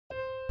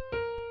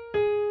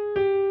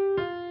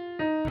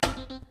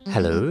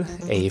Hello,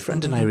 a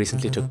friend and I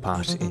recently took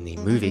part in the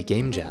movie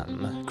Game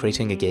Jam,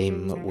 creating a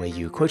game where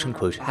you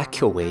quote-unquote hack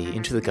your way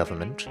into the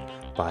government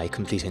by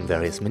completing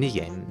various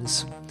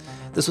mini-games.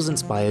 This was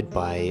inspired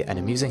by an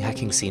amusing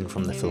hacking scene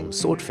from the film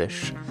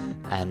Swordfish,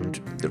 and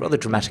the rather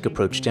dramatic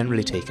approach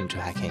generally taken to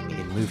hacking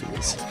in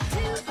movies.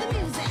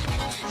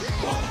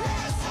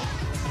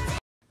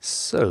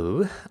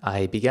 So,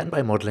 I began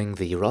by modelling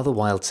the rather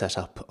wild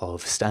setup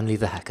of Stanley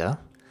the Hacker.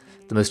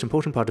 The most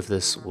important part of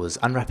this was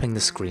unwrapping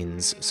the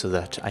screens so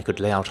that I could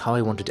lay out how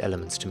I wanted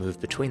elements to move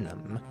between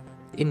them.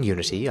 In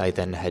Unity, I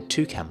then had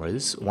two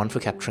cameras, one for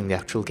capturing the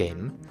actual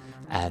game,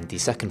 and the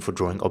second for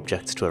drawing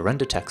objects to a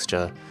render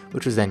texture,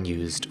 which was then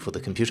used for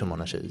the computer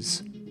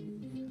monitors.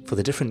 For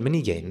the different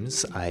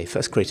mini-games, I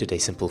first created a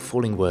simple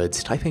falling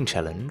words typing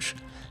challenge,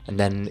 and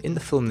then in the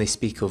film they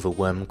speak of a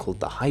worm called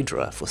the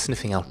Hydra for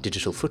sniffing out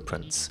digital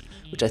footprints,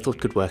 which I thought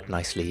could work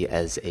nicely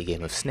as a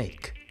game of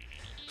Snake.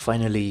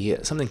 Finally,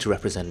 something to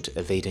represent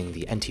evading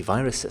the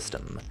antivirus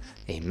system,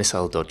 a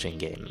missile dodging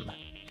game.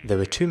 There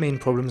were two main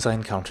problems I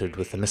encountered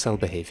with the missile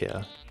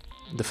behavior.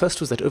 The first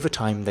was that over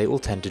time they all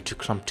tended to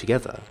clump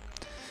together.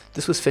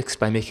 This was fixed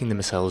by making the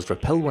missiles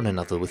repel one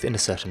another within a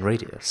certain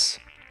radius.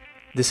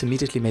 This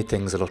immediately made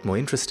things a lot more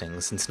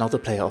interesting, since now the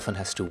player often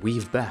has to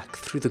weave back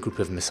through the group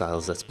of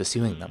missiles that's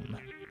pursuing them.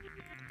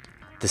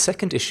 The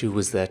second issue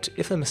was that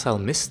if a missile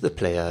missed the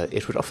player,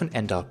 it would often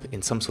end up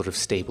in some sort of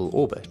stable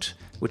orbit,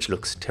 which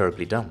looks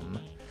terribly dumb.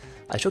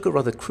 I took a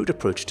rather crude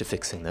approach to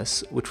fixing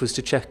this, which was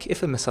to check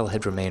if a missile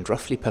had remained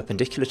roughly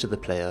perpendicular to the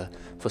player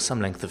for some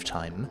length of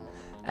time,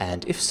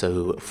 and if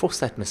so, force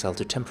that missile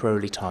to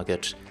temporarily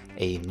target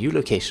a new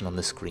location on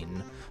the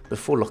screen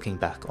before locking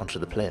back onto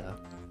the player.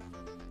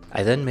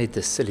 I then made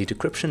this silly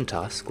decryption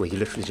task where you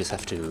literally just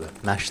have to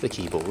mash the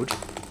keyboard,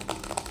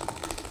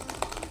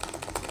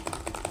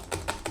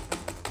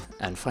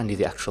 and finally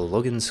the actual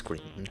login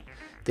screen.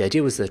 The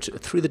idea was that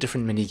through the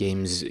different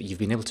mini-games you've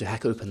been able to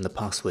hack open the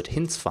password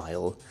hints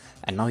file,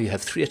 and now you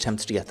have 3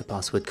 attempts to get the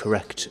password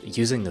correct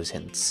using those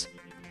hints.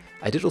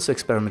 I did also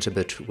experiment a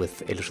bit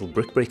with a little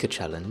brick breaker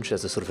challenge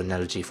as a sort of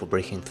analogy for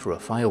breaking through a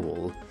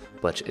firewall,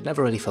 but it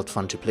never really felt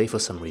fun to play for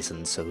some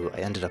reason, so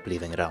I ended up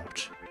leaving it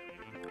out.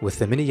 With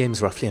the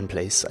mini-games roughly in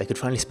place, I could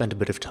finally spend a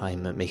bit of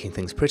time making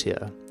things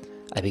prettier.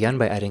 I began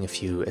by adding a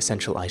few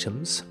essential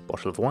items: a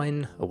bottle of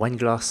wine, a wine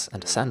glass,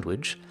 and a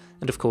sandwich,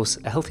 and of course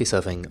a healthy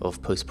serving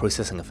of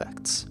post-processing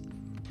effects.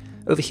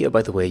 Over here,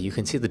 by the way, you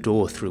can see the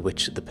door through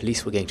which the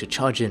police were going to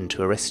charge in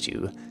to arrest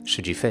you,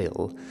 should you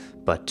fail,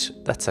 but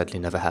that sadly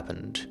never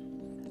happened.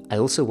 I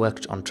also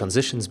worked on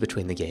transitions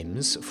between the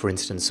games. For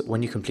instance,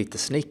 when you complete the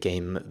snake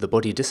game, the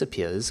body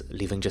disappears,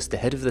 leaving just the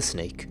head of the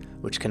snake,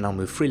 which can now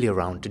move freely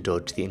around to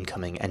dodge the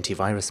incoming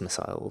antivirus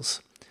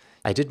missiles.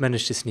 I did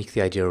manage to sneak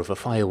the idea of a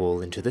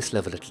firewall into this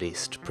level at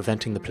least,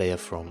 preventing the player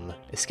from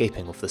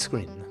escaping off the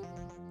screen.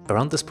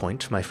 Around this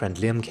point, my friend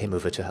Liam came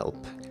over to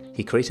help.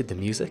 He created the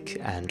music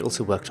and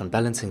also worked on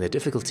balancing the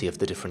difficulty of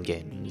the different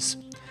games.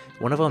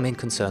 One of our main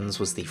concerns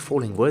was the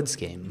falling words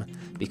game,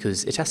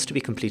 because it has to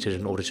be completed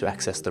in order to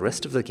access the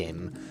rest of the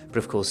game, but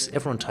of course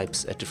everyone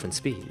types at different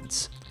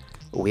speeds.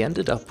 We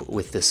ended up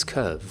with this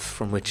curve,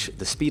 from which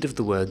the speed of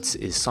the words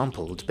is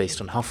sampled based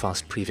on how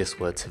fast previous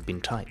words have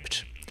been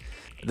typed.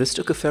 This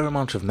took a fair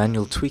amount of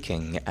manual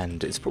tweaking,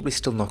 and it's probably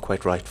still not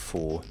quite right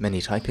for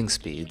many typing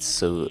speeds,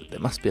 so there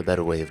must be a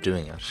better way of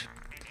doing it.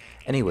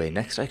 Anyway,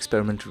 next I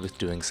experimented with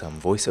doing some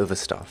voiceover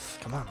stuff.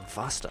 Come on,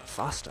 faster,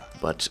 faster.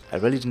 But I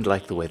really didn't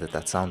like the way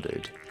that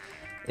sounded.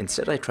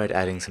 Instead I tried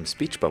adding some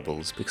speech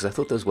bubbles, because I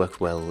thought those worked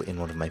well in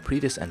one of my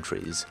previous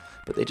entries,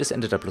 but they just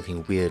ended up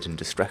looking weird and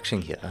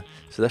distracting here,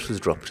 so that was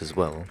dropped as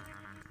well.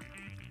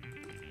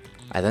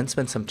 I then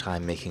spent some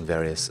time making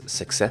various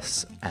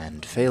success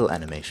and fail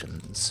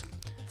animations.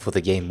 For the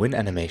game win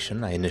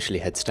animation, I initially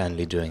had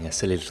Stanley doing a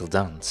silly little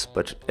dance,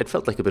 but it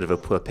felt like a bit of a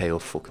poor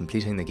payoff for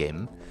completing the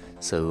game,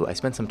 so I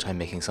spent some time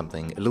making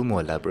something a little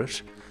more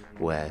elaborate,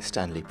 where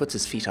Stanley puts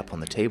his feet up on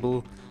the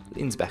table,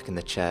 leans back in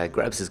the chair,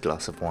 grabs his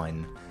glass of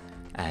wine,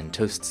 and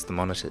toasts the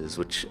monitors,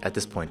 which at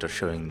this point are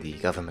showing the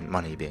government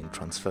money being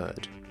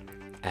transferred.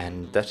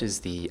 And that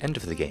is the end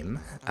of the game.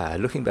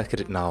 Looking back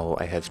at it now,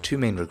 I have two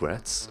main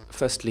regrets.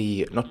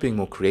 Firstly, not being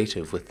more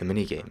creative with the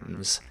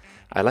minigames.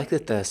 I like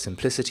that their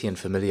simplicity and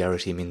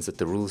familiarity means that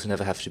the rules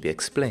never have to be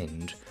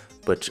explained,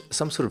 but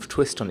some sort of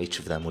twist on each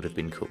of them would have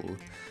been cool.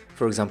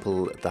 For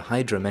example, the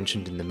Hydra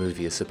mentioned in the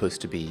movie is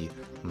supposed to be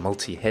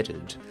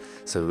multi-headed,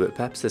 so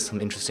perhaps there's some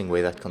interesting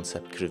way that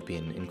concept could have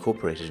been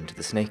incorporated into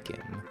the Snake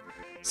game.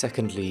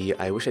 Secondly,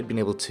 I wish I'd been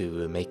able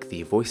to make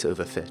the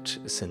voiceover fit,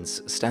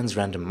 since Stan's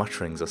random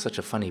mutterings are such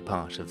a funny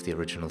part of the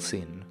original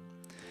scene.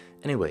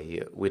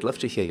 Anyway, we'd love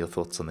to hear your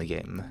thoughts on the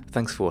game.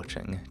 Thanks for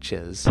watching.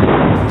 Cheers.